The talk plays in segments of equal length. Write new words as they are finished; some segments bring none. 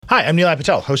Hi, I'm Nilay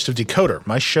Patel, host of Decoder,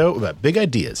 my show about big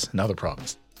ideas and other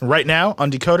problems. Right now on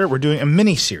Decoder, we're doing a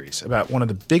mini-series about one of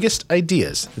the biggest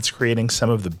ideas that's creating some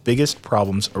of the biggest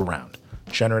problems around,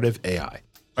 generative AI.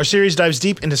 Our series dives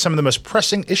deep into some of the most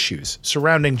pressing issues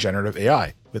surrounding generative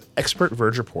AI, with expert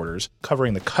Verge reporters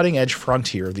covering the cutting-edge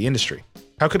frontier of the industry.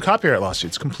 How could copyright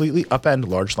lawsuits completely upend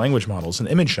large language models and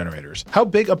image generators? How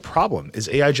big a problem is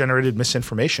AI-generated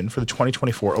misinformation for the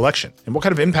 2024 election? And what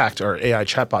kind of impact are AI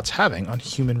chatbots having on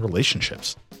human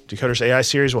relationships? Decoder's AI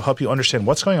series will help you understand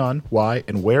what's going on, why,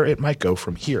 and where it might go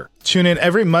from here. Tune in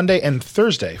every Monday and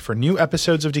Thursday for new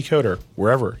episodes of Decoder,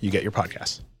 wherever you get your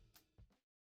podcasts.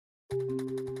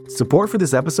 Support for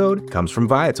this episode comes from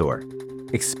Viator.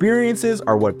 Experiences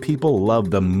are what people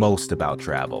love the most about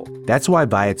travel. That's why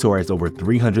Viator has over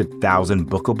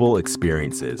 300,000 bookable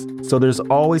experiences, so there's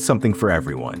always something for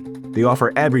everyone. They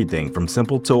offer everything from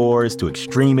simple tours to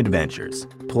extreme adventures.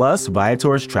 Plus,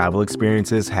 Viator's travel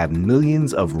experiences have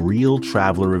millions of real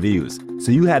traveler reviews,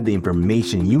 so you have the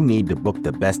information you need to book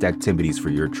the best activities for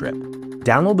your trip.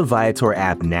 Download the Viator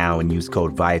app now and use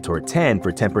code Viator10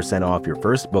 for 10% off your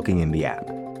first booking in the app.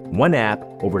 One app,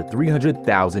 over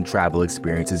 300,000 travel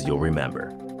experiences you'll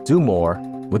remember. Do more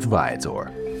with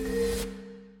Viator.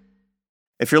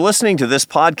 If you're listening to this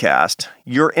podcast,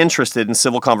 you're interested in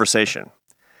civil conversation.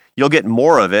 You'll get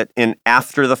more of it in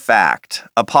After the Fact,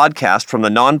 a podcast from the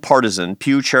nonpartisan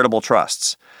Pew Charitable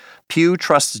Trusts.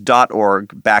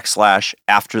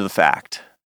 pewtrusts.org/After the Fact.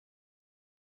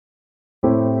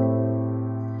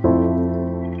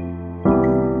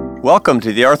 Welcome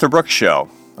to The Arthur Brooks Show.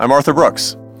 I'm Arthur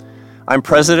Brooks. I'm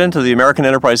president of the American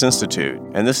Enterprise Institute,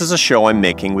 and this is a show I'm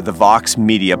making with the Vox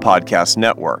Media Podcast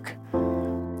Network.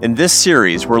 In this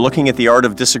series, we're looking at the art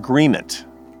of disagreement.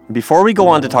 Before we go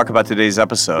on to talk about today's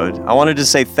episode, I wanted to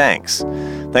say thanks.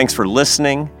 Thanks for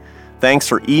listening. Thanks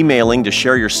for emailing to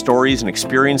share your stories and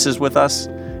experiences with us.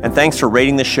 And thanks for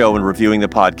rating the show and reviewing the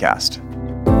podcast.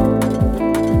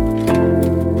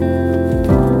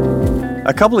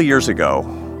 A couple of years ago,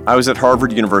 I was at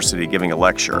Harvard University giving a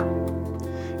lecture.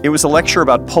 It was a lecture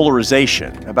about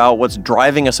polarization, about what's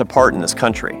driving us apart in this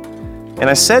country. And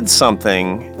I said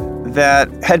something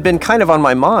that had been kind of on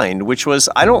my mind, which was,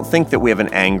 I don't think that we have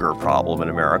an anger problem in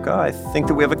America. I think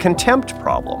that we have a contempt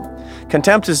problem.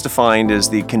 Contempt is defined as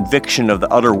the conviction of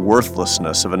the utter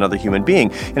worthlessness of another human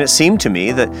being. And it seemed to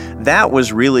me that that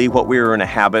was really what we were in a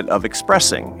habit of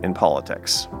expressing in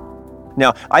politics.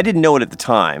 Now, I didn't know it at the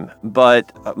time,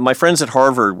 but my friends at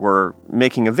Harvard were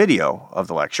making a video of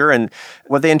the lecture, and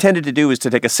what they intended to do was to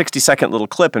take a 60-second little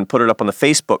clip and put it up on the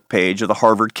Facebook page of the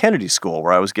Harvard Kennedy School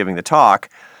where I was giving the talk.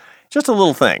 Just a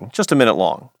little thing, just a minute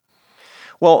long.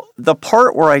 Well, the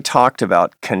part where I talked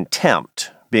about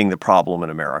contempt being the problem in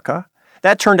America,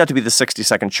 that turned out to be the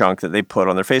 60-second chunk that they put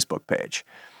on their Facebook page.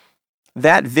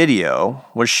 That video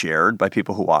was shared by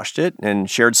people who watched it and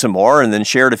shared some more and then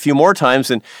shared a few more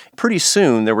times, and pretty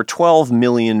soon there were 12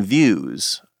 million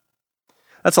views.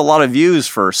 That's a lot of views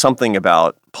for something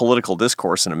about political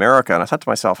discourse in America, and I thought to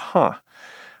myself, I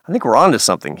think we're onto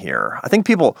something here. I think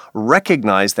people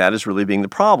recognize that as really being the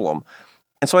problem.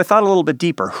 And so I thought a little bit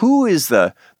deeper. Who is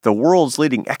the world's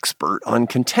leading expert on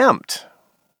contempt?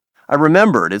 I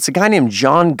remembered it's a guy named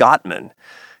John Gottman.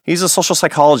 He's a social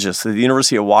psychologist at the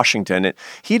University of Washington, and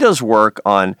he does work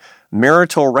on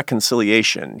marital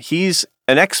reconciliation. He's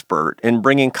an expert in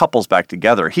bringing couples back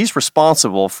together. He's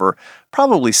responsible for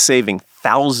probably saving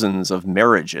thousands of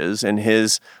marriages in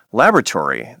his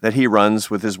laboratory that he runs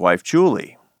with his wife,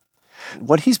 Julie.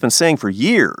 What he's been saying for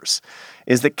years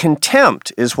is that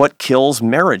contempt is what kills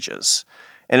marriages.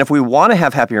 And if we want to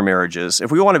have happier marriages, if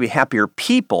we want to be happier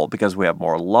people because we have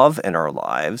more love in our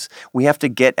lives, we have to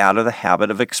get out of the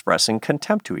habit of expressing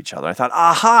contempt to each other. I thought,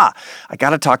 I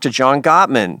got to talk to John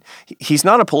Gottman. He's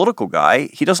not a political guy.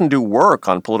 He doesn't do work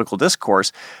on political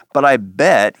discourse, but I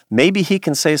bet maybe he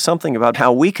can say something about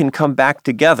how we can come back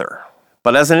together,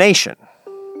 but as a nation.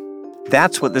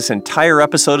 That's what this entire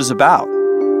episode is about.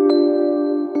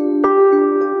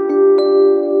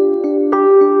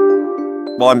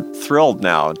 Well, I'm thrilled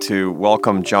now to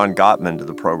welcome John Gottman to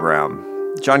the program.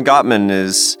 John Gottman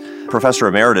is professor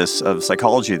emeritus of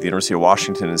psychology at the University of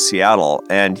Washington in Seattle,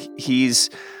 and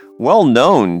he's well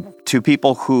known to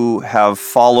people who have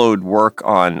followed work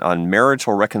on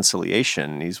marital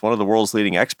reconciliation. He's one of the world's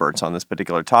leading experts on this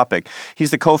particular topic. He's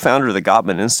the co-founder of the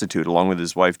Gottman Institute, along with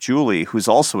his wife, Julie, who's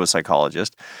also a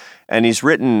psychologist. And he's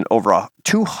written over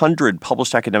 200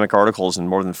 published academic articles and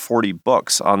more than 40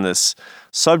 books on this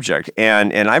subject.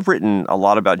 And I've written a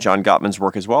lot about John Gottman's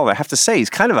work as well. And I have to say, he's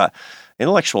kind of an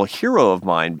intellectual hero of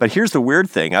mine. But here's the weird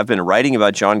thing. I've been writing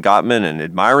about John Gottman and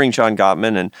admiring John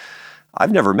Gottman, and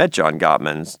I've never met John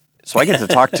Gottman, so I get to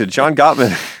talk to John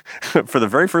Gottman for the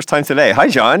very first time today. Hi,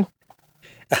 John.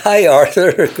 Hi,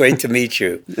 Arthur. Great to meet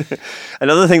you.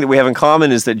 Another thing that we have in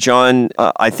common is that John,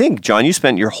 I think, John, you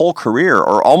spent your whole career,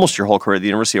 or almost your whole career, at the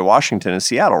University of Washington in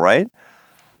Seattle, right?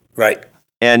 Right.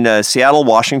 And Seattle,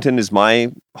 Washington is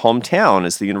my hometown.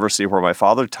 It's the university where my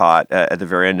father taught at the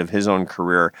very end of his own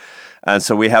career. And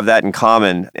so we have that in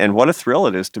common. And what a thrill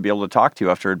it is to be able to talk to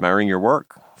you after admiring your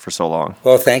work for so long.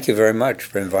 Well, thank you very much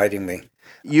for inviting me.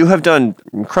 You have done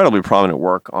incredibly prominent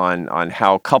work on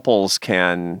how couples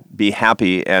can be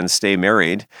happy and stay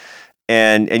married.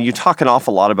 And you talk an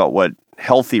awful lot about what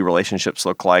healthy relationships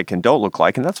look like and don't look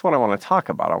like. And that's what I want to talk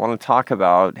about. I want to talk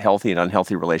about healthy and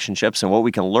unhealthy relationships and what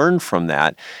we can learn from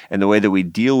that and the way that we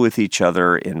deal with each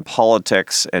other in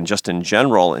politics and just in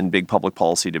general in big public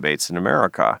policy debates in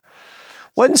America.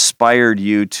 What inspired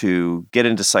you to get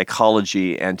into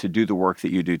psychology and to do the work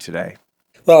that you do today?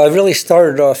 Well, I really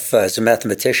started off as a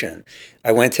mathematician.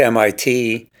 I went to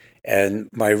MIT, and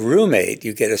my roommate,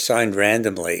 you get assigned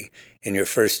randomly in your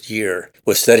first year,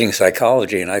 was studying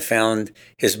psychology, and I found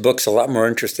his books a lot more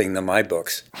interesting than my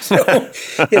books. So,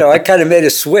 I kind of made a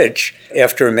switch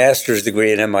after a master's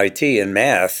degree at MIT in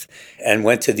math and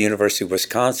went to the University of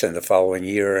Wisconsin the following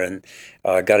year and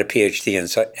got a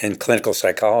PhD in clinical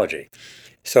psychology.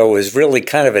 So it was really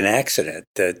kind of an accident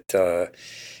that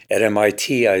at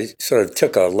MIT, I sort of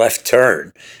took a left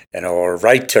turn, or a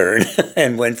right turn,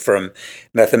 and went from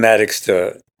mathematics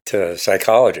to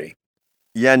psychology.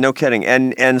 Yeah, no kidding.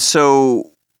 And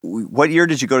so what year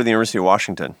did you go to the University of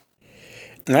Washington?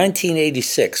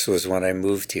 1986 was when I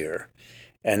moved here,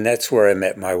 and that's where I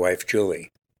met my wife,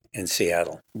 Julie, in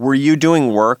Seattle. Were you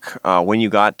doing work when you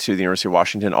got to the University of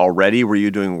Washington already? Were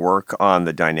you doing work on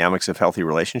the dynamics of healthy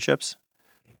relationships?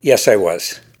 Yes, I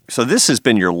was. So this has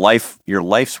been your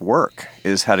life's work,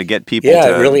 is how to get people to...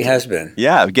 Yeah, it really has been.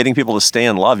 Yeah, getting people to stay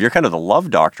in love. You're kind of the love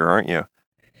doctor, aren't you?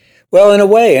 Well, in a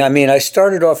way. I mean, I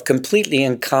started off completely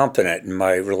incompetent in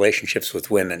my relationships with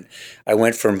women. I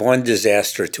went from one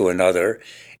disaster to another,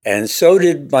 and so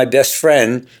did my best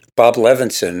friend, Bob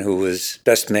Levinson, who was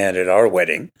best man at our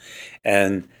wedding.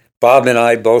 And Bob and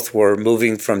I both were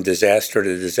moving from disaster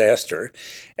to disaster.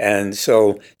 And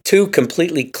so two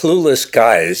completely clueless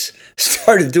guys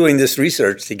started doing this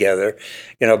research together,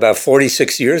 about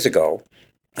 46 years ago.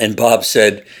 And Bob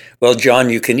said, well,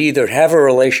 John, you can either have a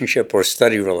relationship or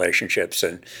study relationships,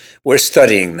 and we're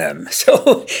studying them.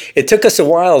 So it took us a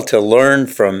while to learn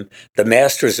from the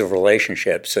masters of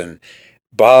relationships. And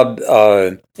Bob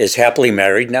is happily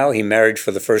married now. He married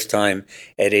for the first time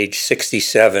at age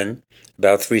 67,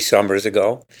 about 3 summers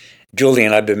ago. Julie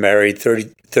and I have been married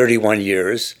 31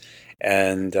 years,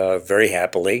 and very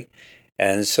happily.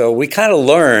 And so we kind of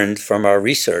learned from our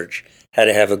research how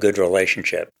to have a good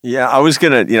relationship. Yeah, I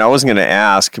wasn't gonna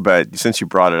ask, but since you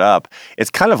brought it up, it's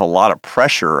kind of a lot of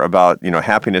pressure about,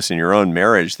 happiness in your own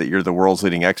marriage, that you're the world's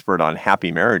leading expert on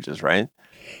happy marriages, right?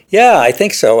 Yeah, I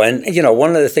think so. And,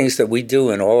 one of the things that we do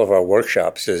in all of our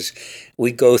workshops is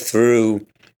we go through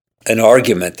an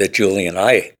argument that Julie and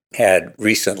I had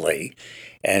recently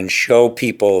and show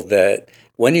people that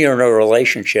when you're in a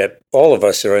relationship, all of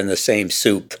us are in the same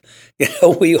soup.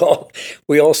 We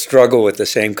all struggle with the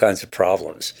same kinds of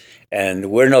problems,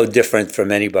 and we're no different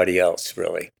from anybody else,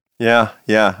 really. Yeah.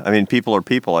 I mean, people are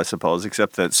people, I suppose,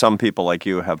 except that some people like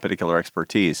you have particular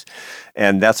expertise,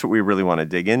 and that's what we really want to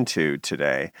dig into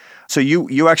today. So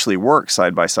you actually work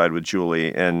side by side with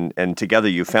Julie, and together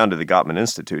you founded the Gottman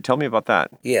Institute. Tell me about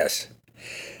that. Yes.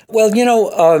 Well,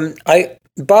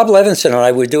 Bob Levinson and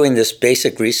I were doing this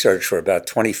basic research for about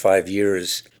 25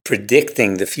 years,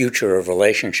 predicting the future of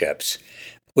relationships.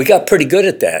 We got pretty good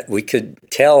at that. We could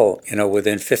tell,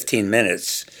 within 15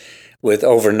 minutes with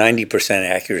over 90%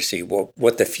 accuracy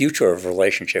what the future of a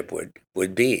relationship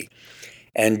would be.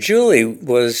 And Julie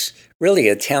was really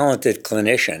a talented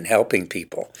clinician helping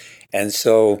people. And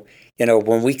so,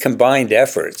 when we combined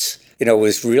efforts, it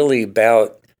was really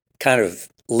about kind of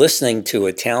listening to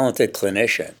a talented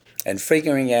clinician and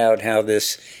figuring out how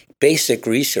this basic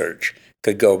research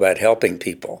could go about helping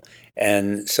people.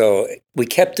 And so we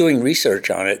kept doing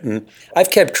research on it. And I've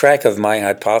kept track of my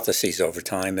hypotheses over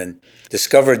time and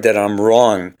discovered that I'm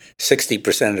wrong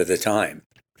 60% of the time.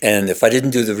 And if I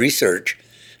didn't do the research,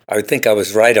 I would think I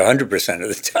was right 100% of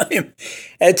the time.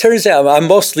 And it turns out I'm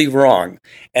mostly wrong.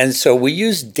 And so we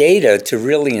use data to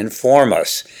really inform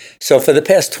us. So for the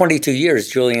past 22 years,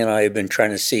 Julie and I have been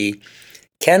trying to see,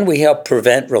 can we help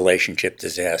prevent relationship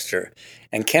disaster?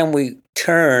 And can we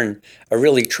turn a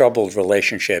really troubled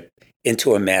relationship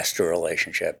into a master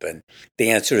relationship? And the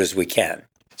answer is we can.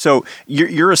 So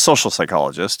you're a social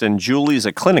psychologist, and Julie's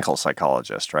a clinical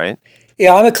psychologist, right?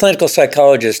 Yeah, I'm a clinical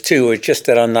psychologist too. It's just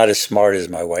that I'm not as smart as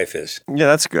my wife is. Yeah,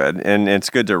 that's good. And it's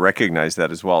good to recognize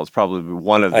that as well. It's probably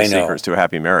one of the secrets to a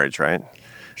happy marriage, right?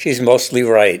 She's mostly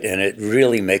right, and it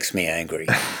really makes me angry.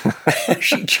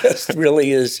 She just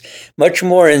really is much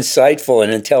more insightful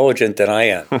and intelligent than I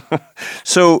am.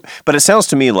 So, but it sounds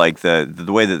to me like the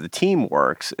way that the team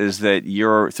works is that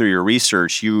through your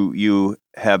research, you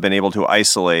have been able to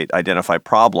identify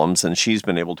problems, and she's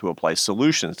been able to apply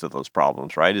solutions to those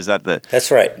problems, right? Is that the...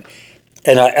 That's right.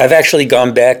 And I've actually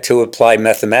gone back to apply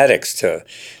mathematics to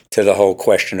the whole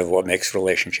question of what makes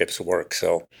relationships work.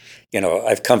 So,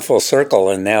 I've come full circle,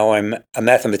 and now I'm a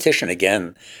mathematician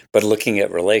again, but looking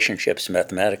at relationships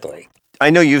mathematically. I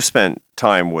know you've spent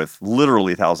time with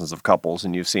literally thousands of couples,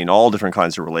 and you've seen all different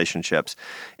kinds of relationships.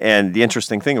 And the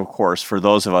interesting thing, of course, for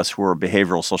those of us who are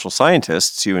behavioral social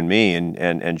scientists, you and me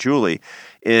and Julie,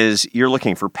 is you're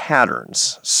looking for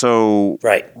patterns. So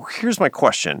right. Here's my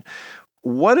question.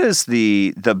 What is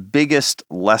the biggest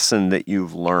lesson that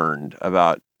you've learned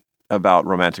about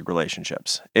romantic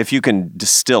relationships? If you can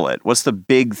distill it, what's the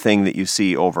big thing that you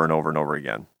see over and over and over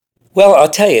again? Well, I'll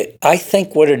tell you, I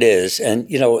think what it is, and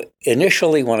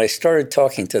initially when I started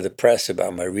talking to the press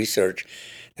about my research,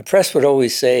 the press would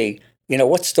always say,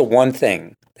 what's the one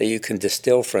thing that you can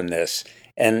distill from this?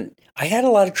 And I had a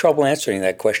lot of trouble answering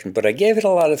that question, but I gave it a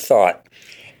lot of thought.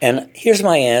 And here's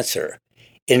my answer.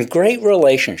 In great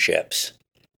relationships,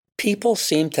 people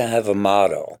seem to have a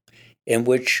motto in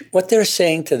which what they're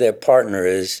saying to their partner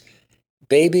is,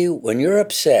 baby, when you're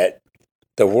upset,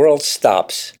 the world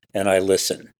stops and I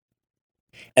listen.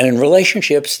 And in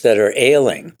relationships that are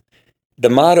ailing, the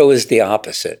motto is the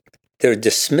opposite. They're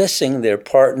dismissing their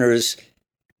partner's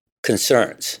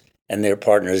concerns and their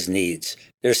partner's needs.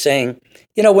 They're saying,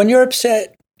 when you're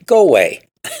upset, go away.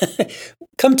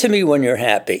 Come to me when you're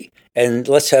happy and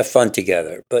let's have fun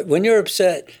together. But when you're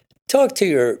upset, talk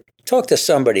to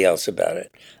somebody else about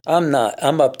it.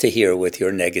 I'm up to here with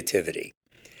your negativity.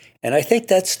 And I think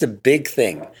that's the big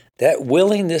thing. That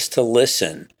willingness to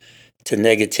listen to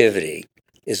negativity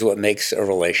is what makes a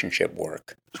relationship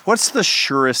work. What's the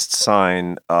surest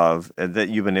sign that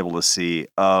you've been able to see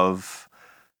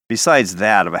besides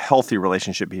that, of a healthy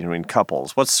relationship between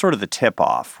couples? What's sort of the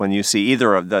tip-off when you see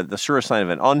either of the surest sign of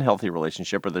an unhealthy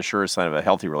relationship or the surest sign of a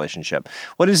healthy relationship?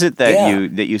 What is it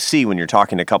that you see when you're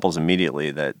talking to couples immediately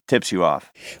that tips you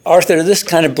off? Arthur, this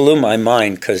kind of blew my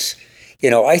mind because,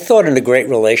 I thought in a great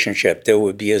relationship there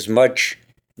would be as much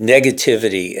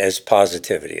negativity as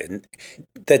positivity, and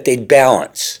that they'd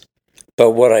balance.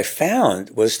 But what I found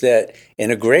was that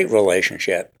in a great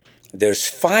relationship, there's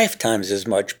 5 times as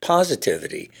much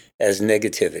positivity as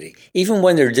negativity, even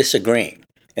when they're disagreeing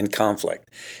and conflict.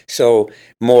 So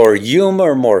more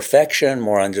humor, more affection,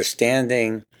 more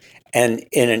understanding. And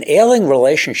in an ailing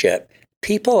relationship,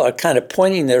 people are kind of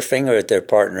pointing their finger at their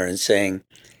partner and saying,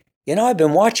 I've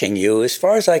been watching you. As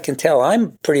far as I can tell,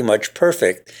 I'm pretty much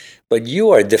perfect, but you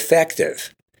are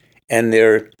defective. And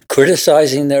they're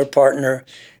criticizing their partner.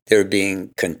 They're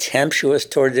being contemptuous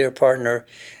toward their partner.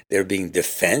 They're being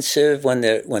defensive when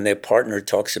their partner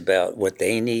talks about what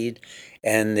they need.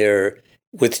 And they're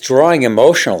withdrawing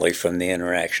emotionally from the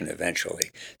interaction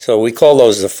eventually. So we call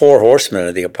those the 4 horsemen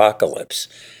of the apocalypse.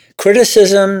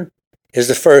 Criticism is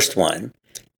the first one.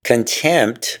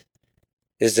 Contempt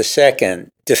is the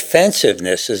second.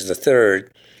 Defensiveness is the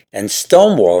third. And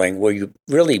stonewalling, where you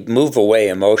really move away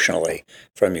emotionally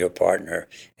from your partner,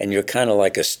 and you're kind of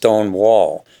like a stone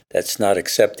wall that's not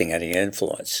accepting any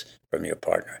influence from your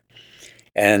partner.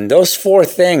 And those 4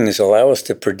 things allow us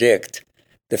to predict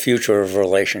the future of a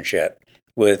relationship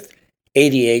with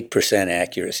 88%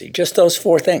 accuracy. Just those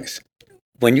 4 things.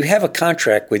 When you have a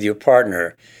contract with your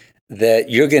partner that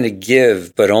you're going to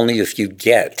give, but only if you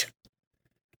get,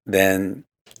 then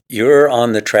you're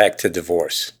on the track to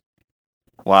divorce.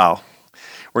 Wow.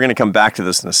 We're going to come back to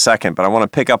this in a second, but I want to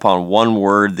pick up on one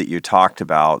word that you talked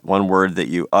about, one word that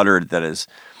you uttered that is,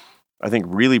 I think,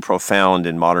 really profound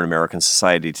in modern American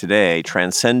society today,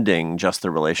 transcending just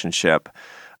the relationship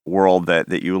world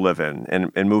that you live in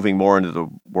and moving more into the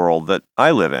world that I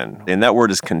live in. And that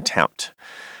word is contempt.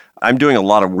 I'm doing a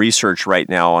lot of research right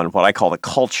now on what I call the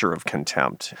culture of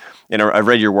contempt. And I've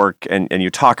read your work, and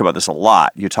you talk about this a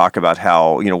lot. You talk about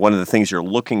how, one of the things you're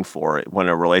looking for when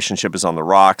a relationship is on the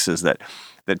rocks is that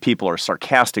people are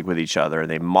sarcastic with each other,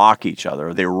 they mock each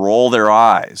other, they roll their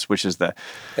eyes, which is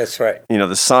that's right.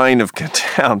 The sign of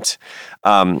contempt.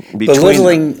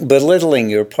 Belittling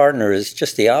your partner is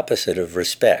just the opposite of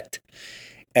respect.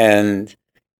 And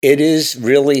it is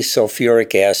really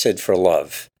sulfuric acid for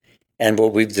love. And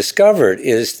what we've discovered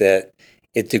is that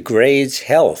it degrades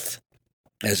health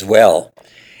as well.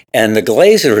 And the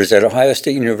Glazers at Ohio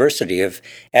State University have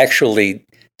actually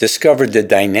discovered the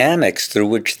dynamics through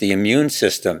which the immune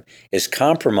system is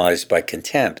compromised by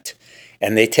contempt.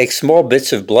 And they take small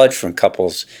bits of blood from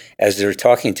couples as they're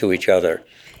talking to each other.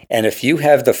 And if you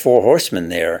have the four horsemen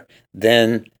there,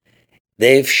 then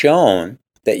they've shown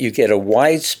that you get a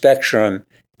wide spectrum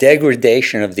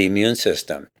degradation of the immune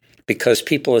system because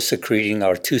people are secreting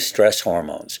our two stress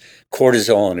hormones,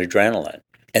 cortisol and adrenaline.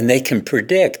 And they can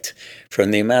predict from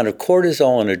the amount of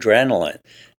cortisol and adrenaline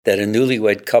that a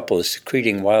newlywed couple is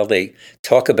secreting while they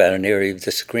talk about an area of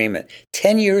disagreement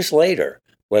 10 years later,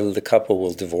 whether the couple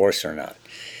will divorce or not.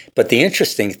 But the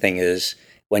interesting thing is,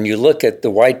 when you look at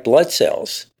the white blood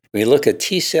cells, when you look at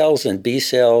T cells and B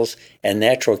cells and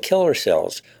natural killer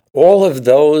cells, all of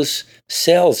those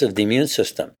cells of the immune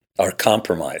system are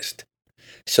compromised.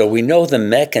 So we know the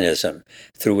mechanism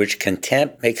through which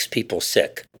contempt makes people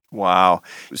sick. Wow.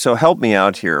 So help me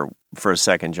out here for a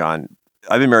second, John.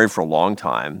 I've been married for a long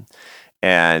time,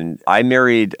 and I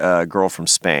married a girl from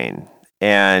Spain.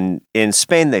 And in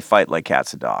Spain, they fight like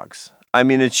cats and dogs. I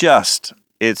mean, it's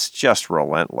just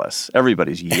relentless.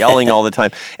 Everybody's yelling all the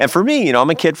time. And for me, I'm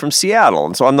a kid from Seattle,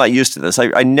 and so I'm not used to this.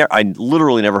 I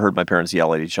literally never heard my parents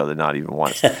yell at each other, not even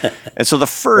once. And so the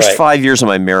first 5 years of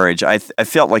my marriage, I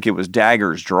felt like it was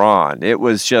daggers drawn. It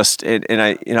was just,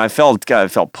 I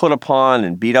felt put upon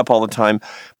and beat up all the time.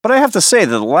 But I have to say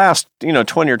that the last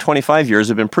 20 or 25 years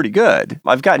have been pretty good.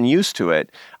 I've gotten used to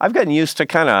it. I've gotten used to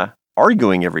kind of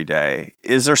arguing every day.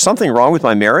 Is there something wrong with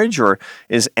my marriage, or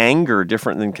is anger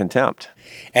different than contempt?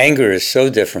 Anger is so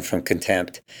different from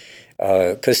contempt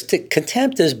because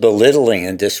contempt is belittling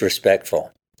and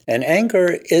disrespectful. And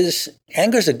anger is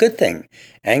a good thing.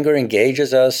 Anger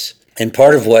engages us. And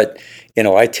part of what,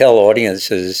 I tell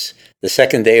audiences the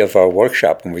second day of our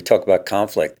workshop when we talk about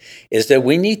conflict is that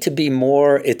we need to be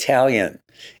more Italian.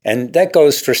 And that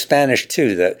goes for Spanish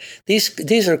too, that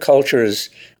these are cultures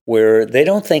where they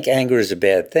don't think anger is a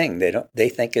bad thing. They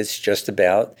think it's just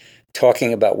about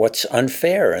talking about what's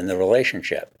unfair in the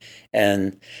relationship.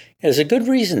 And there's a good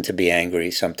reason to be angry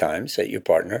sometimes at your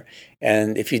partner.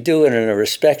 And if you do it in a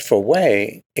respectful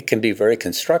way, it can be very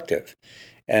constructive.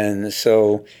 And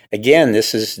so, again,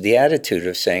 this is the attitude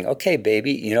of saying, okay,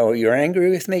 baby, you're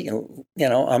angry with me.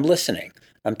 I'm listening.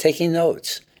 I'm taking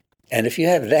notes. And if you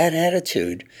have that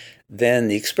attitude, then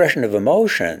the expression of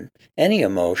emotion, any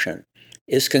emotion,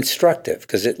 is constructive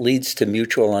because it leads to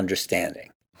mutual understanding.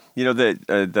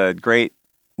 The great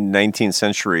 19th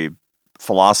century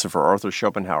philosopher Arthur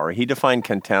Schopenhauer, he defined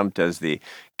contempt as the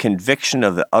conviction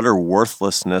of the utter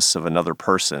worthlessness of another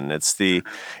person. It's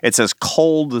as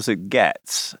cold as it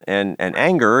gets, and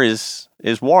anger is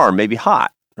warm, maybe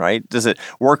hot, right? Does it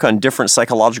work on different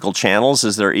psychological channels?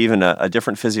 Is there even a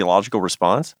different physiological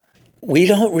response? We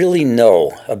don't really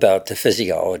know about the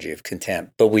physiology of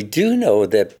contempt, but we do know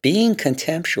that being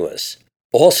contemptuous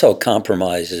also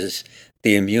compromises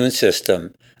the immune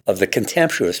system of the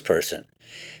contemptuous person.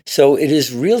 So it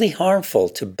is really harmful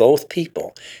to both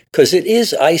people because it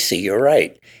is icy, you're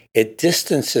right. It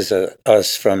distances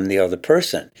us from the other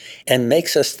person and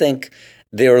makes us think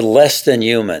they're less than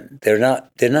human. They're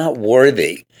not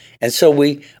worthy. And so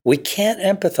we can't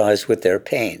empathize with their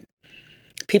pain.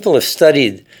 People have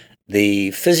studied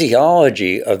the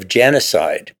physiology of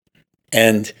genocide.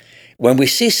 And when we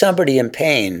see somebody in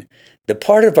pain, the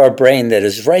part of our brain that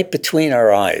is right between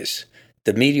our eyes,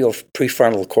 the medial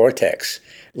prefrontal cortex,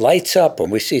 lights up when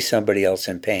we see somebody else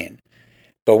in pain.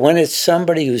 But when it's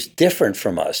somebody who's different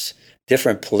from us,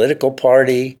 different political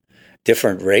party,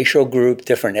 different racial group,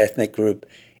 different ethnic group,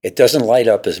 it doesn't light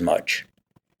up as much.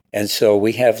 And so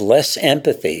we have less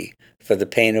empathy for the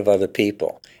pain of other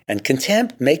people. And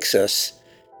contempt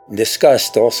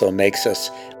disgust also makes us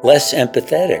less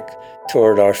empathetic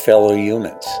toward our fellow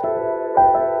humans.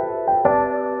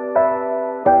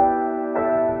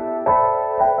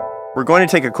 We're going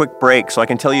to take a quick break so I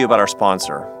can tell you about our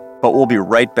sponsor, but we'll be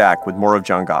right back with more of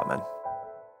John Gottman.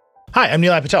 Hi, I'm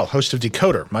Nilay Patel, host of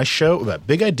Decoder, my show about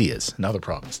big ideas and other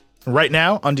problems. Right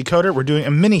now on Decoder, we're doing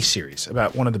a mini-series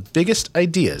about one of the biggest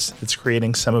ideas that's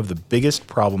creating some of the biggest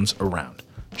problems around,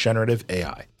 generative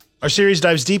AI. Our series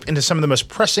dives deep into some of the most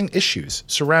pressing issues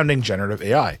surrounding generative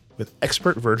AI, with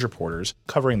expert Verge reporters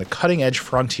covering the cutting-edge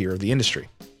frontier of the industry.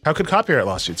 How could copyright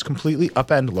lawsuits completely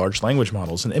upend large language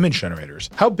models and image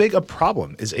generators? How big a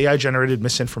problem is AI-generated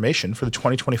misinformation for the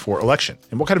 2024 election?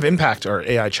 And what kind of impact are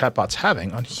AI chatbots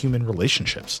having on human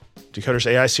relationships? Decoder's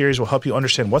AI series will help you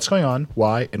understand what's going on,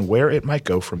 why, and where it might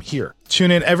go from here.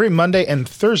 Tune in every Monday and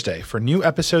Thursday for new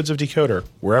episodes of Decoder,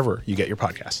 wherever you get your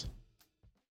podcasts.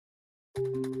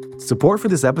 Support for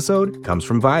this episode comes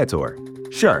from Viator.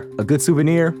 Sure, a good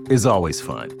souvenir is always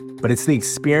fun, but it's the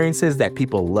experiences that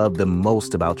people love the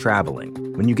most about traveling.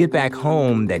 When you get back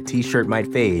home, that t-shirt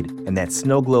might fade and that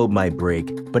snow globe might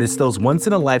break, but it's those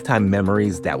once-in-a-lifetime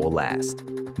memories that will last.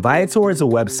 Viator is a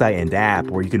website and app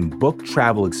where you can book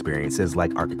travel experiences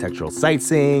like architectural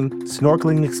sightseeing,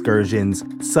 snorkeling excursions,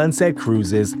 sunset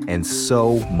cruises, and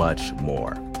so much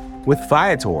more. With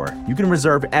Viator, you can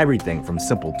reserve everything from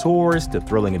simple tours to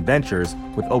thrilling adventures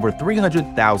with over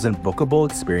 300,000 bookable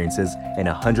experiences in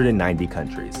 190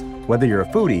 countries. Whether you're a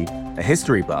foodie, a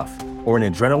history buff, or an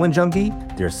adrenaline junkie,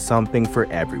 there's something for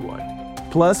everyone.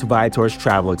 Plus, Viator's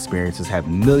travel experiences have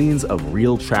millions of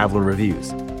real traveler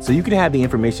reviews, so you can have the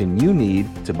information you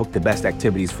need to book the best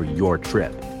activities for your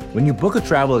trip. When you book a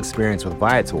travel experience with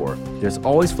Viator, there's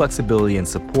always flexibility and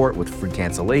support with free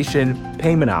cancellation,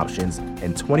 payment options,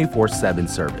 and 24/7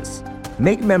 service.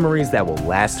 Make memories that will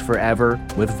last forever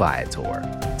with Viator.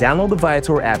 Download the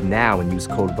Viator app now and use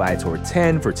code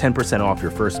Viator10 for 10% off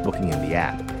your first booking in the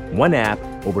app. One app,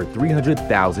 over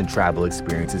 300,000 travel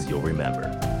experiences you'll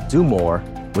remember. Do more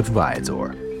with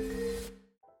Viator.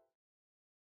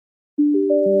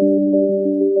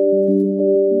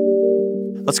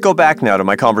 Let's go back now to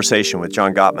my conversation with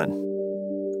John Gottman.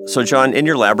 So, John, in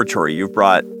your laboratory, you've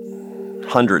brought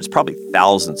hundreds, probably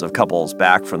thousands of couples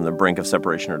back from the brink of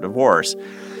separation or divorce.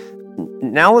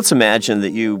 Now let's imagine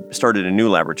that you started a new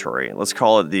laboratory. Let's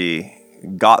call it the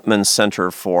Gottman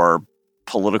Center for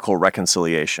Political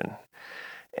Reconciliation.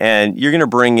 And you're going to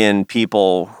bring in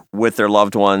people with their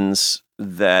loved ones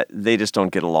that they just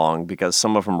don't get along because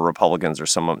some of them are Republicans or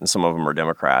some of them are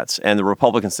Democrats. And the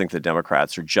Republicans think the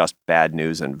Democrats are just bad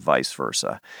news and vice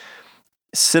versa.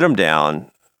 Sit them down.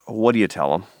 What do you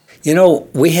tell them? You know,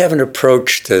 we have an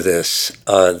approach to this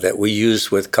that we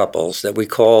use with couples that we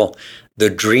call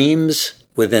the dreams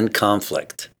within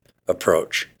conflict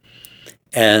approach.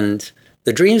 And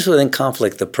the dreams within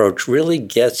conflict approach really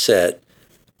gets at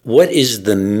what is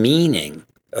the meaning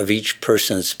of each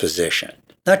person's position.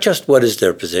 Not just what is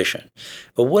their position,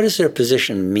 but what does their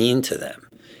position mean to them?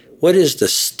 What is the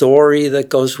story that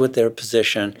goes with their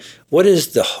position? What is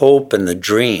the hope and the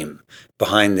dream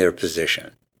behind their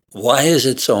position? Why is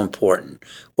it so important?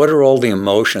 What are all the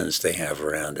emotions they have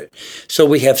around it? So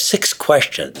we have 6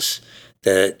 questions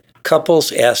that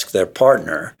couples ask their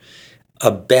partner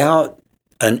about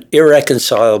an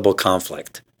irreconcilable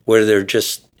conflict where they're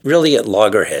just really at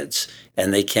loggerheads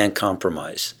and they can't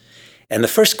compromise. And the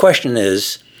first question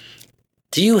is,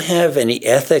 do you have any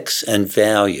ethics and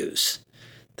values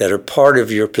that are part of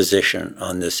your position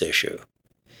on this issue?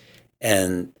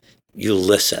 And you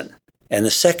listen. And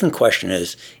the second question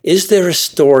is there a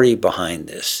story behind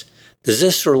this? Does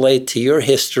this relate to your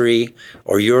history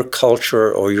or your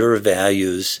culture or your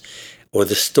values or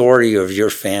the story of your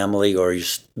family or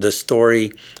the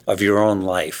story of your own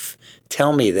life?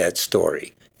 Tell me that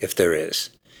story, if there is.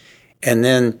 And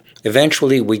then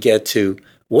eventually we get to,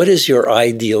 what is your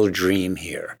ideal dream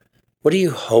here? What are you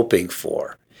hoping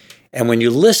for? And when you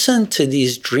listen to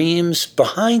these dreams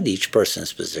behind each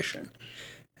person's position,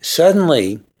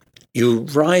 suddenly you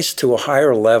rise to a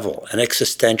higher level, an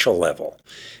existential level,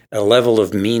 a level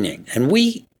of meaning. And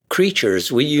we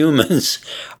creatures, we humans,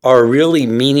 are really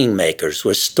meaning makers.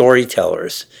 We're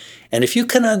storytellers. And if you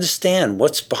can understand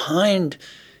what's behind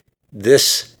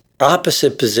this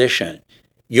opposite position,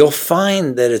 you'll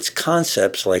find that it's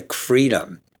concepts like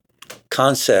freedom,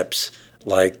 concepts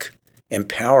like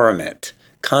empowerment,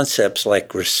 concepts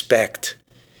like respect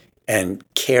and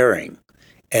caring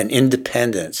and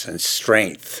independence and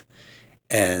strength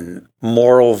and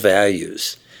moral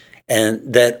values,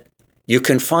 and that you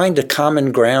can find a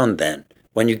common ground then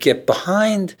when you get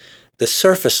behind the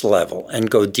surface level and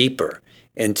go deeper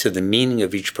into the meaning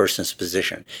of each person's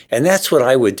position. And that's what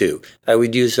I would do. I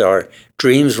would use our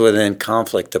dreams within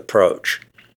conflict approach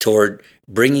toward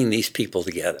bringing these people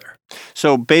together.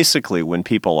 So basically, when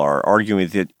people are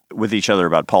arguing with each other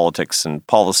about politics and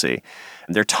policy,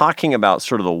 they're talking about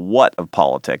sort of the what of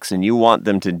politics, and you want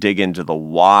them to dig into the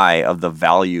why of the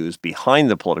values behind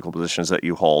the political positions that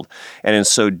you hold. And in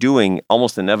so doing,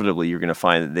 almost inevitably, you're going to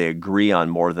find that they agree on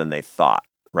more than they thought,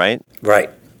 right? Right.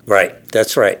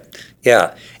 That's right.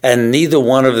 Yeah. And neither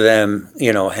one of them,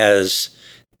 has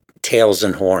tails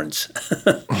and horns.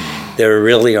 There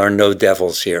really are no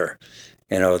devils here.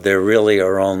 There really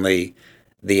are only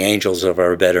the angels of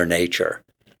our better nature.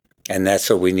 And that's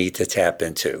what we need to tap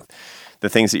into. The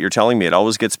things that you're telling me, it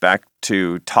always gets back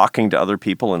to talking to other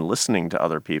people and listening to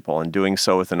other people and doing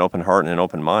so with an open heart and an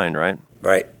open mind, right?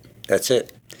 Right. That's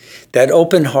it. That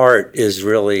open heart is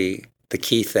really the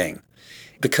key thing.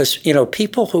 because,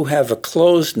 people who have a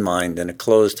closed mind and a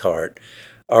closed heart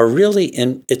are really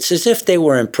it's as if they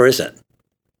were in prison.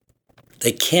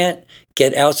 They can't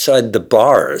get outside the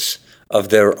bars of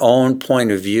their own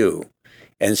point of view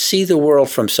and see the world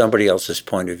from somebody else's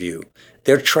point of view.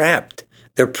 They're trapped.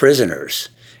 They're prisoners.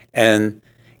 And,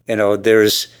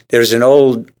 there's an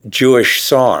old Jewish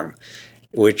song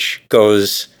which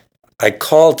goes, I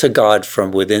called to God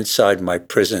from within inside my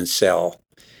prison cell,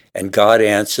 and God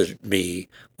answered me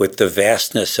with the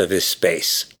vastness of his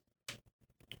space.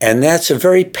 And that's a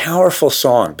very powerful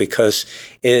song because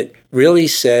it really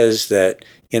says that,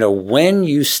 when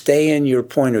you stay in your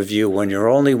point of view, when you're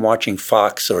only watching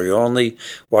Fox or you're only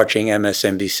watching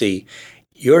MSNBC,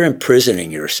 you're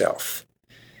imprisoning yourself.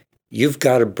 You've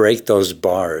got to break those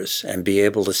bars and be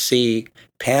able to see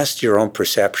past your own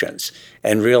perceptions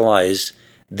and realize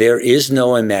there is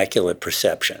no immaculate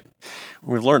perception.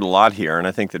 We've learned a lot here, and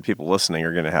I think that people listening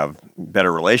are going to have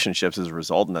better relationships as a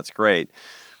result, and that's great.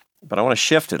 But I want to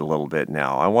shift it a little bit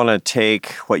now. I want to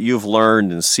take what you've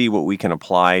learned and see what we can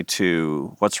apply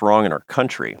to what's wrong in our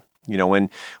country. When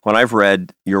I've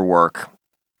read your work,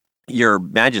 your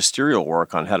magisterial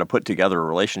work on how to put together a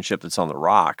relationship that's on the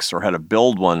rocks or how to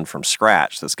build one from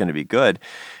scratch that's going to be good,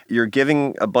 you're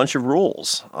giving a bunch of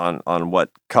rules on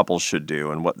what couples should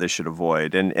do and what they should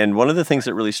avoid. And one of the things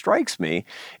that really strikes me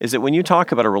is that when you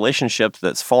talk about a relationship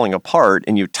that's falling apart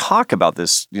and you talk about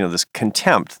this, this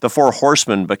contempt, the four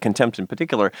horsemen, but contempt in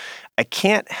particular, I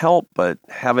can't help but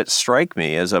have it strike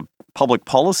me as a public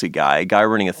policy guy, a guy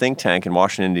running a think tank in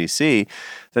Washington, D.C.,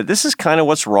 that this is kind of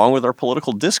what's wrong with our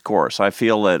political discourse. I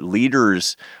feel that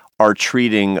leaders are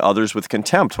treating others with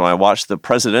contempt. When I watched the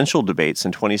presidential debates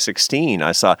in 2016,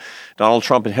 I saw Donald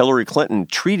Trump and Hillary Clinton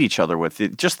treat each other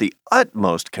with just the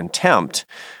utmost contempt.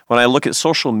 When I look at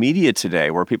social media today,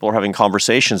 where people are having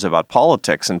conversations about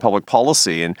politics and public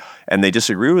policy and they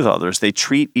disagree with others, they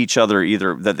treat each other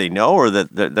either that they know or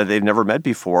that they've never met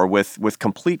before with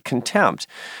complete contempt.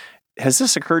 Has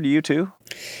this occurred to you too?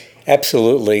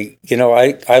 Absolutely.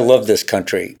 I love this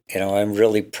country. I'm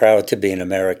really proud to be an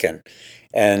American.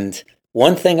 And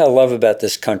one thing I love about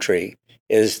this country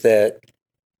is that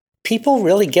people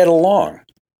really get along.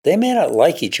 They may not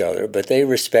like each other, but they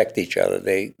respect each other.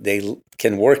 They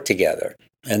can work together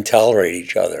and tolerate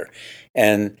each other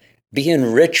and be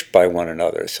enriched by one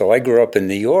another. So I grew up in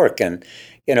New York and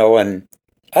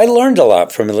I learned a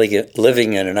lot from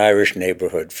living in an Irish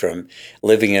neighborhood, from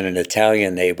living in an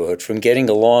Italian neighborhood, from getting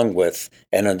along with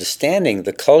and understanding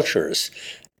the cultures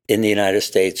in the United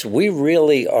States. We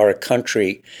really are a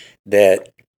country that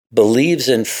believes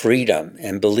in freedom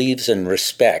and believes in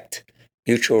respect,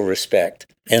 mutual respect.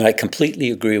 And I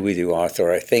completely agree with you,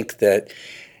 Arthur. I think that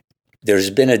there's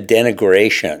been a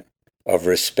denigration of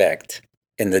respect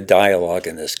in the dialogue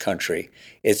in this country.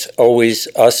 It's always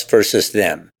us versus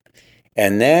them.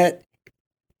 And that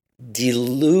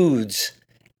deludes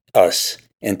us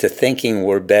into thinking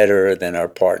we're better than our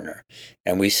partner.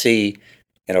 And we see,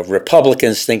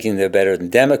 Republicans thinking they're better than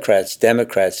Democrats,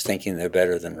 Democrats thinking they're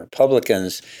better than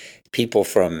Republicans, people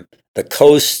from the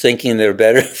coast thinking they're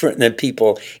better than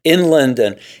people inland,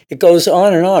 and it goes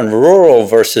on and on, rural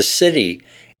versus city.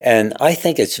 And I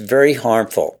think it's very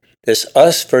harmful. This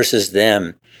us versus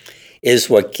them is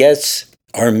what gets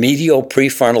our medial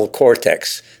prefrontal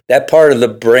cortex, that part of the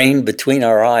brain between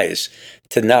our eyes,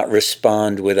 to not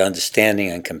respond with understanding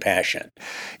and compassion.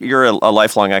 You're a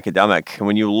lifelong academic, and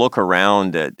when you look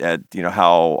around at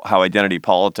how identity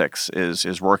politics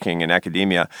is working in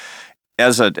academia,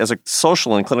 as a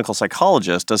social and clinical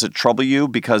psychologist, does it trouble you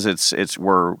because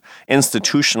we're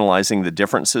institutionalizing the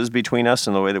differences between us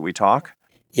in the way that we talk?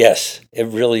 Yes, it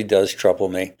really does trouble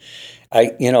me. I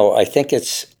think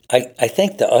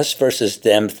the us versus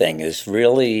them thing is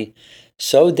really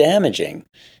so damaging,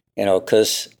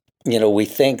 because, we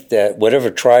think that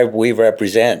whatever tribe we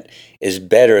represent is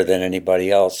better than anybody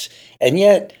else. And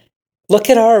yet, look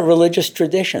at our religious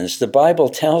traditions. The Bible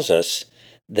tells us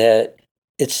that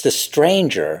it's the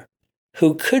stranger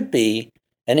who could be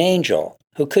an angel,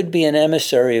 who could be an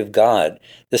emissary of God.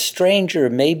 The stranger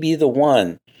may be the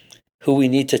one who we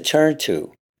need to turn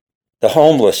to, the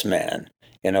homeless man,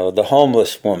 the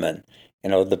homeless woman,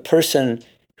 the person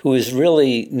who is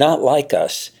really not like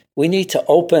us. We need to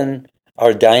open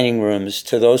our dining rooms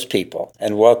to those people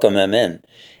and welcome them in.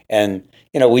 And,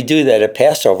 we do that at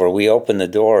Passover. We open the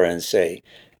door and say,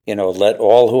 let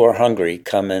all who are hungry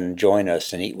come and join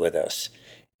us and eat with us.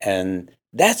 And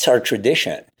that's our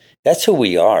tradition. That's who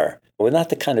we are. We're not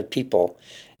the kind of people,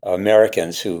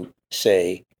 Americans, who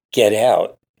say, get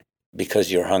out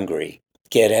because you're hungry.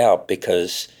 Get out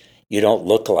because you don't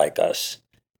look like us.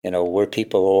 We're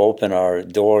people who open our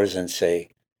doors and say,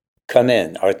 come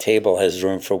in, our table has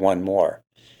room for one more.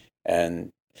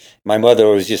 And my mother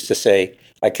always used to say,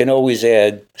 I can always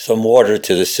add some water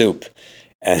to the soup.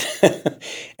 And,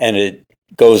 and it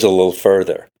goes a little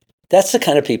further. That's the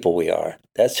kind of people we are.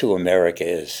 That's who America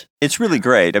is. It's really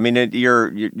great. I mean,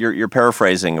 you're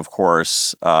paraphrasing, of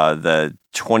course, the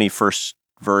 21st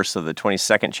verse of the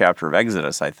 22nd chapter of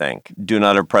Exodus, I think. Do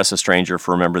not oppress a stranger,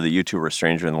 for remember that you two were a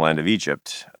stranger in the land of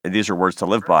Egypt. These are words to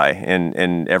live by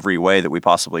in every way that we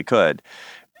possibly could.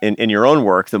 In your own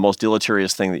work, the most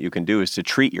deleterious thing that you can do is to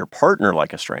treat your partner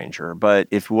like a stranger. But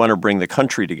if we want to bring the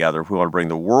country together, if we want to bring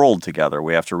the world together,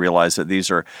 we have to realize that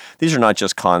these are not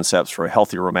just concepts for a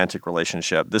healthy romantic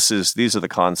relationship. These are the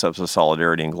concepts of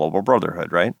solidarity and global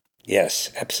brotherhood, right? Yes,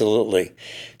 absolutely.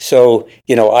 So,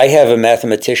 I have a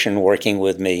mathematician working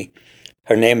with me.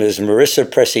 Her name is Marissa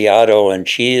Preciado, and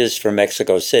she is from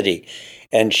Mexico City.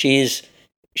 And she's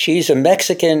a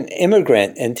Mexican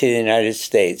immigrant into the United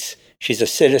States. She's a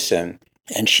citizen,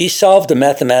 and she solved a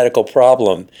mathematical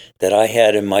problem that I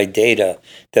had in my data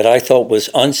that I thought was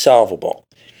unsolvable.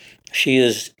 She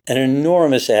is an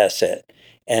enormous asset,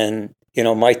 and,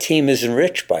 my team is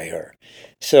enriched by her.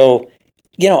 So,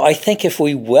 I think if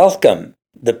we welcome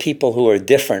the people who are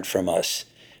different from us,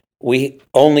 we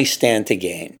only stand to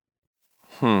gain.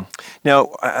 Now,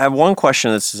 I have one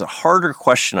question that's a harder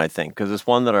question, I think, because it's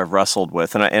one that I've wrestled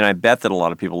with, and I bet that a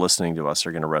lot of people listening to us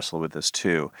are going to wrestle with this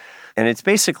too. And it's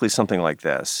basically something like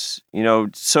this.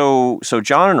 So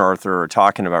John and Arthur are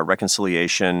talking about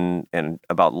reconciliation and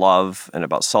about love and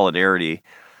about solidarity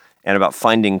and about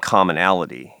finding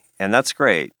commonality, and that's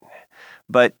great.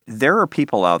 But there are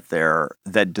people out there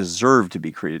that deserve to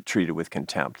be treated with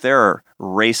contempt. There are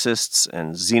racists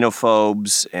and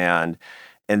xenophobes, and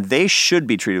they should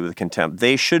be treated with contempt.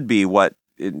 They should be what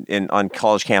on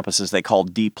college campuses they call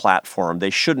deplatformed. They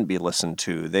shouldn't be listened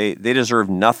to. They deserve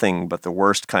nothing but the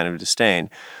worst kind of disdain.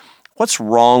 What's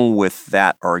wrong with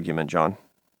that argument, John?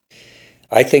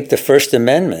 I think the First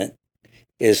Amendment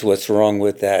is what's wrong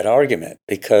with that argument,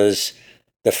 because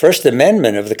the First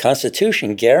Amendment of the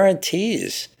Constitution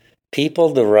guarantees people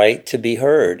the right to be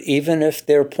heard, even if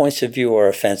their points of view are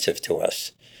offensive to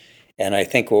us. And I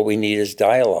think what we need is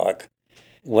dialogue.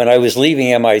 When I was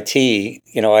leaving MIT,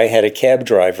 I had a cab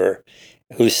driver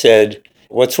who said,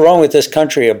 what's wrong with this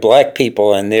country of black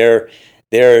people, and they're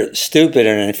stupid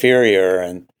and inferior.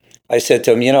 And I said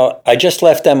to him, I just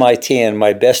left MIT, and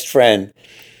my best friend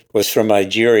was from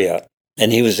Nigeria,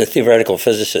 and he was a theoretical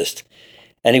physicist.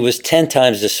 And he was 10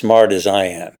 times as smart as I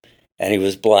am, and he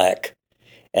was black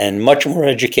and much more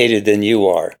educated than you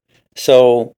are.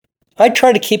 So I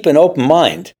try to keep an open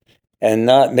mind and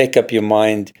not make up your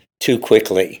mind too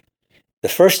quickly. The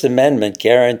First Amendment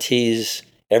guarantees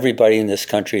everybody in this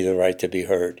country the right to be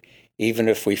heard, even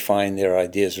if we find their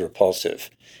ideas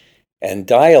repulsive. And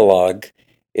dialogue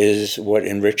is what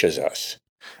enriches us.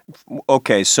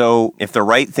 Okay, so if the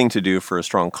right thing to do for a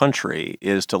strong country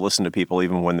is to listen to people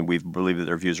even when we believe that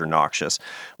their views are noxious,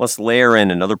 let's layer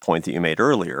in another point that you made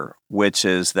earlier, which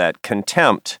is that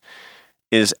contempt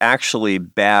is actually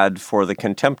bad for the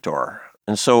contemptor.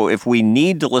 And so if we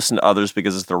need to listen to others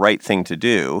because it's the right thing to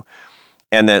do,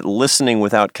 and that listening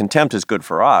without contempt is good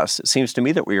for us, it seems to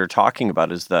me that what you're talking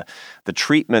about is the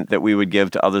treatment that we would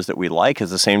give to others that we like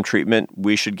is the same treatment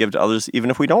we should give to others even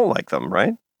if we don't like them,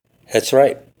 right? That's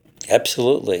right.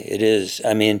 Absolutely, it is.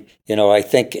 I mean, I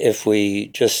think if we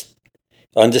just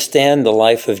understand the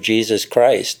life of Jesus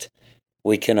Christ,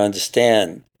 we can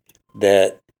understand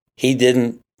that he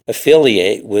didn't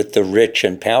affiliate with the rich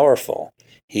and powerful.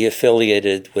 He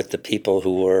affiliated with the people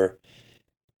who were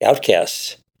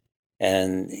outcasts,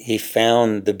 and he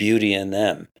found the beauty in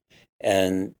them.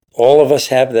 And all of us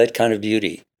have that kind of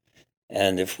beauty.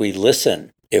 And if we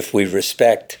listen, if we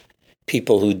respect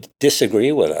people who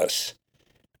disagree with us,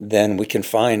 then we can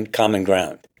find common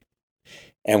ground.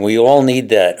 And we all need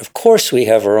that. Of course, we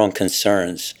have our own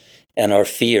concerns and our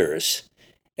fears.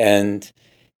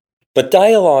 But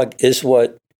dialogue is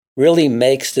what really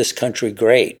makes this country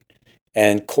great.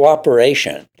 And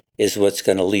cooperation is what's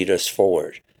going to lead us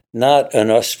forward, not an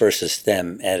us versus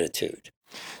them attitude.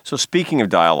 So speaking of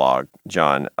dialogue,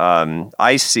 John,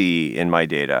 I see in my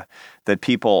data that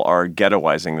people are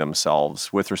ghettoizing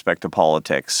themselves with respect to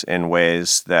politics in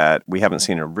ways that we haven't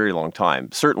seen in a very long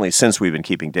time, certainly since we've been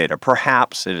keeping data.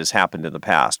 Perhaps it has happened in the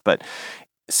past, but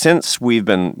since we've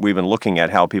been looking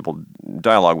at how people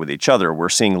dialogue with each other, we're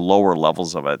seeing lower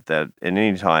levels of it than in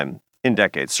any time in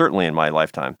decades, certainly in my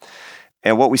lifetime.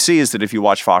 And what we see is that if you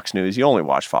watch Fox News, you only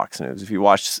watch Fox News. If you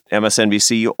watch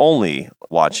MSNBC, you only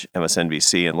watch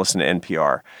MSNBC and listen to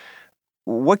NPR.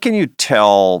 what can you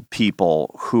tell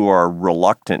people who are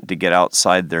reluctant to get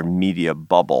outside their media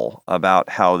bubble about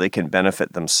how they can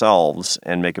benefit themselves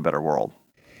and make a better world?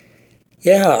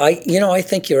 Yeah, I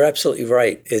think you're absolutely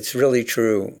right. It's really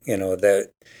true, that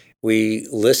we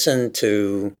listen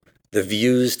to the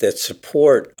views that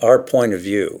support our point of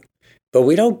view, but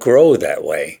we don't grow that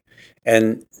way.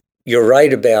 And you're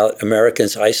right about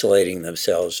Americans isolating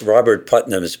themselves. Robert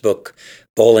Putnam's book,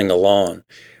 Bowling Alone,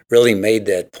 really made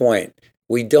that point.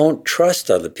 We don't trust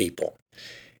other people.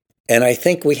 And I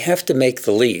think we have to make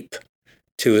the leap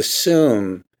to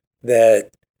assume that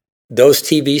those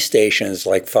TV stations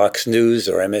like Fox News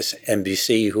or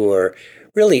MSNBC, who are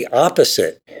really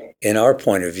opposite in our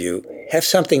point of view, have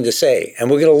something to say.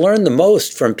 And we're going to learn the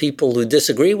most from people who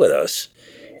disagree with us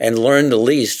and learn the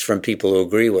least from people who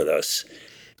agree with us.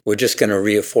 We're just going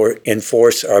to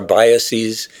enforce our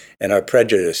biases and our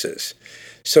prejudices.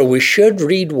 So we should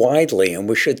read widely, and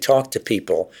we should talk to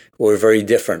people who are very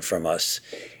different from us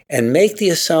and make the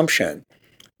assumption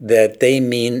that they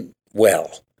mean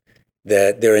well,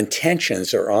 that their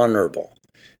intentions are honorable,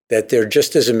 that they're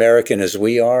just as American as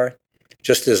we are,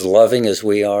 just as loving as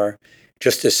we are,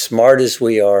 just as smart as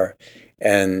we are,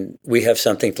 and we have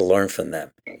something to learn from them,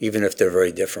 even if they're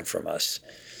very different from us.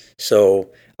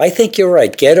 So I think you're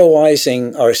right.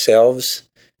 Ghettoizing ourselves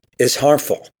is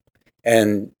harmful,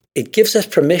 and it gives us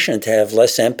permission to have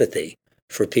less empathy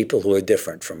for people who are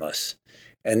different from us.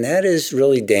 And that is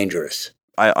really dangerous.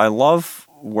 I love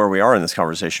where we are in this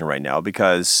conversation right now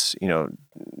because,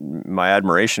 my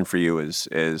admiration for you is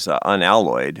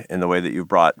unalloyed in the way that you've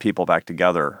brought people back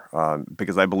together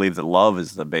because I believe that love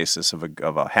is the basis of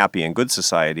a happy and good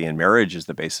society, and marriage is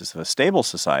the basis of a stable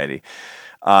society.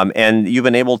 And you've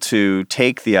been able to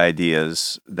take the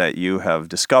ideas that you have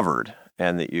discovered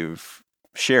and that you've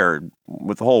shared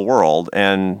with the whole world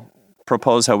and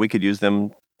propose how we could use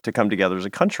them to come together as a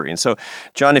country. And so,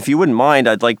 John, if you wouldn't mind,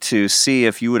 I'd like to see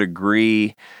if you would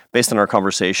agree, based on our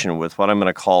conversation, with what I'm going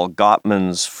to call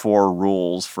Gottman's 4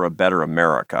 rules for a better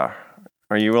America.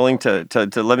 Are you willing to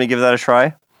let me give that a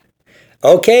try?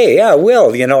 Okay, yeah, I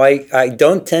will. I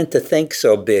don't tend to think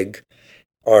so big,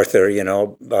 Arthur.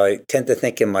 I tend to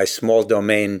think in my small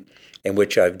domain in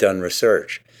which I've done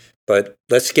research. But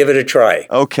let's give it a try.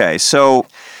 Okay, so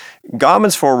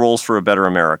Gottman's 4 rules for a better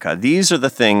America. These are the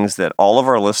things that all of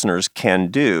our listeners can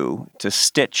do to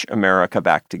stitch America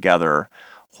back together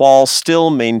while still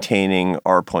maintaining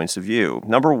our points of view.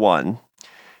 Number 1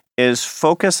 is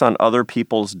focus on other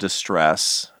people's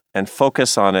distress and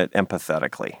focus on it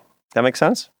empathetically. That make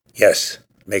sense? Yes,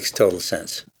 makes total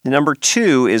sense. Number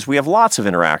 2 is we have lots of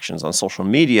interactions on social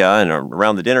media and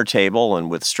around the dinner table and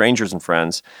with strangers and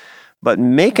friends. But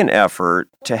make an effort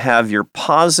to have your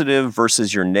positive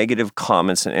versus your negative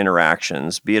comments and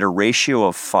interactions be at a ratio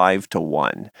of 5 to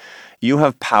 1. You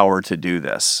have power to do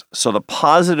this. So the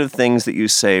positive things that you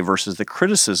say versus the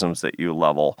criticisms that you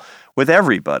level with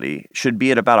everybody should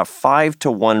be at about a 5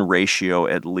 to 1 ratio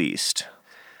at least.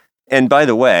 And by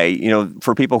the way,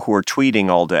 for people who are tweeting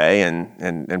all day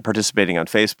and participating on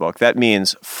Facebook, that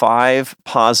means 5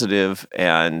 positive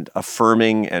and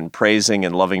affirming and praising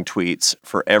and loving tweets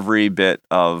for every bit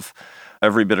of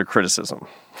criticism.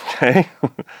 Okay?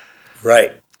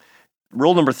 Right.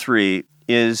 Rule number 3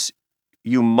 is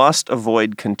you must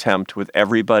avoid contempt with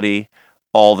everybody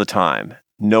all the time.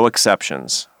 No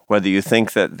exceptions. Whether you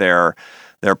think that their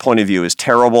point of view is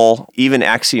terrible, even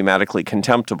axiomatically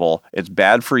contemptible, it's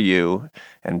bad for you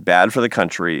and bad for the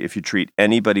country if you treat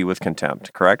anybody with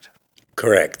contempt, correct?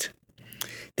 Correct.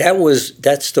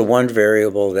 That's the one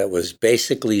variable that was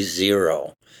basically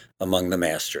 0 among the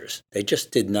masters. They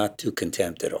just did not do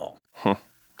contempt at all.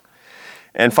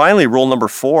 And finally, rule number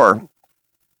 4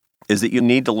 is that you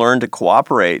need to learn to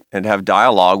cooperate and have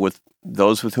dialogue with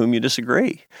those with whom you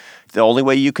disagree. The only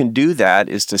way you can do that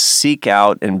is to seek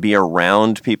out and be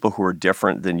around people who are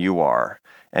different than you are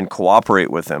and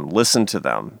cooperate with them, listen to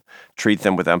them, treat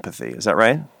them with empathy. Is that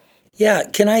right? Yeah.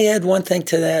 Can I add one thing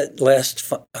to that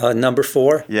last number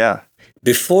 4? Yeah.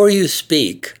 Before you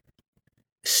speak,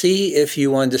 see if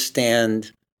you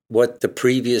understand what the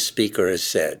previous speaker has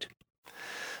said.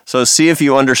 So see if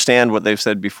you understand what they've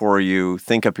said before you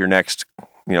think up your next,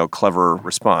 clever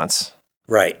response.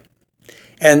 Right.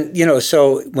 And,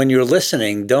 so when you're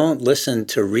listening, don't listen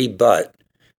to rebut.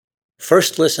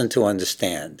 First, listen to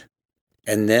understand,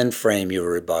 and then frame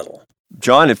your rebuttal.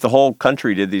 John, if the whole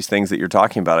country did these things that you're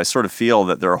talking about, I sort of feel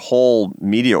that there are whole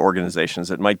media organizations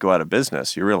that might go out of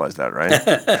business. You realize that, right?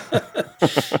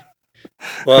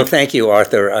 Well, thank you,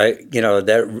 Arthur. I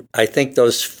think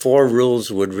those 4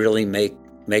 rules would really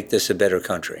make this a better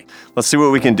country. Let's see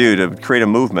what we can do to create a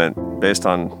movement based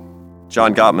on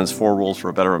John Gottman's 4 Rules for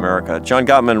a Better America. John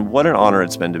Gottman, what an honor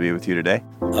it's been to be with you today.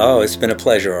 Oh, it's been a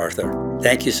pleasure, Arthur.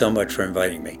 Thank you so much for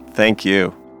inviting me. Thank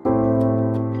you.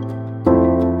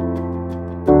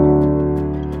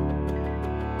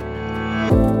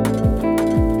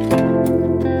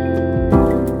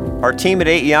 Our team at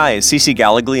AEI is Cece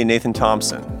Gallagly and Nathan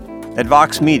Thompson. At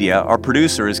Vox Media, our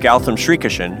producer is Gautam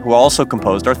Srikishan, who also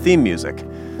composed our theme music.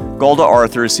 Golda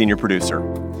Arthur is senior producer.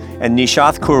 And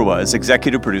Nishath Kurwa is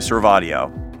executive producer of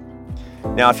audio.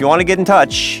 Now, if you want to get in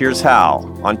touch, here's how.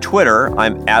 On Twitter,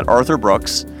 I'm at Arthur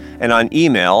Brooks, and on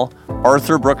email,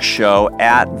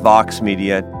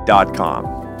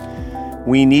 arthurbrookshow@voxmedia.com.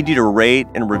 We need you to rate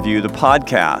and review the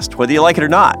podcast, whether you like it or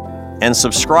not, and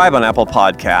subscribe on Apple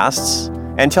Podcasts.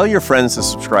 And tell your friends to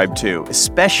subscribe too,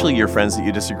 especially your friends that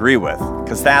you disagree with,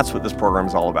 because that's what this program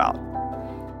is all about.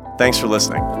 Thanks for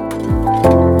listening.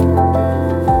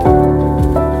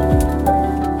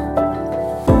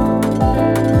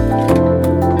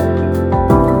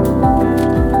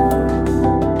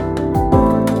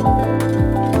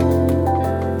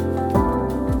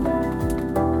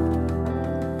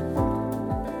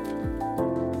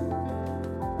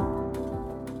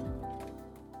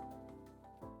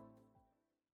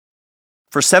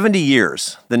 For 70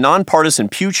 years, the nonpartisan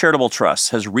Pew Charitable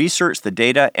Trust has researched the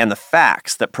data and the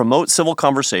facts that promote civil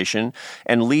conversation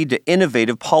and lead to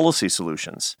innovative policy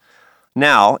solutions.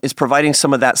 Now is providing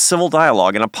some of that civil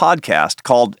dialogue in a podcast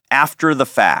called After the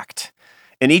Fact.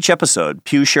 In each episode,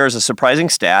 Pew shares a surprising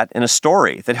stat and a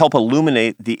story that help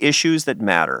illuminate the issues that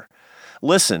matter.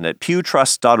 Listen at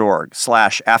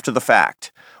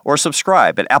pewtrust.org/afterthefact or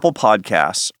subscribe at Apple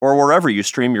Podcasts or wherever you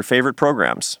stream your favorite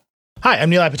programs. Hi,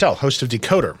 I'm Nilay Patel, host of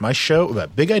Decoder, my show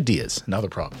about big ideas and other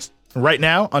problems. Right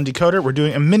now on Decoder, we're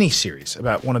doing a mini-series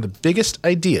about one of the biggest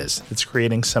ideas that's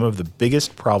creating some of the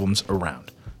biggest problems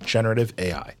around, generative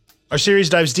AI. Our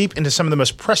series dives deep into some of the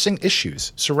most pressing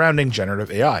issues surrounding generative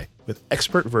AI, with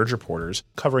expert Verge reporters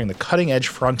covering the cutting-edge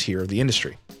frontier of the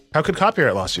industry. How could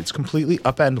copyright lawsuits completely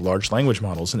upend large language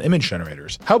models and image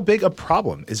generators? How big a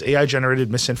problem is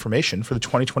AI-generated misinformation for the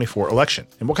 2024 election?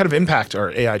 And what kind of impact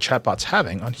are AI chatbots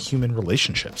having on human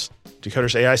relationships?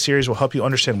 Decoder's AI series will help you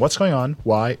understand what's going on,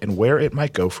 why, and where it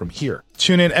might go from here.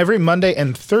 Tune in every Monday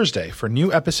and Thursday for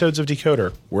new episodes of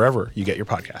Decoder, wherever you get your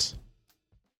podcasts.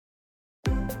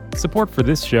 Support for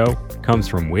this show comes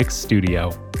from Wix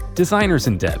Studio. Designers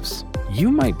and devs, you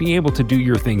might be able to do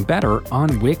your thing better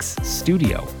on Wix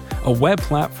Studio, a web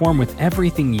platform with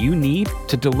everything you need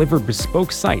to deliver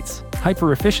bespoke sites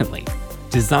hyper-efficiently.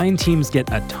 Design teams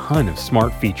get a ton of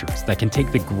smart features that can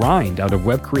take the grind out of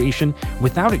web creation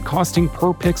without it costing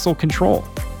per-pixel control.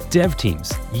 Dev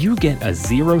teams, you get a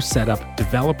zero-setup,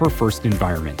 developer-first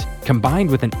environment,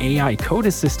 combined with an AI code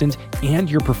assistant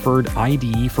and your preferred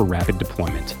IDE for rapid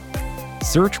deployment.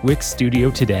 Search Wix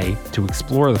Studio today to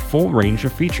explore the full range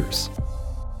of features.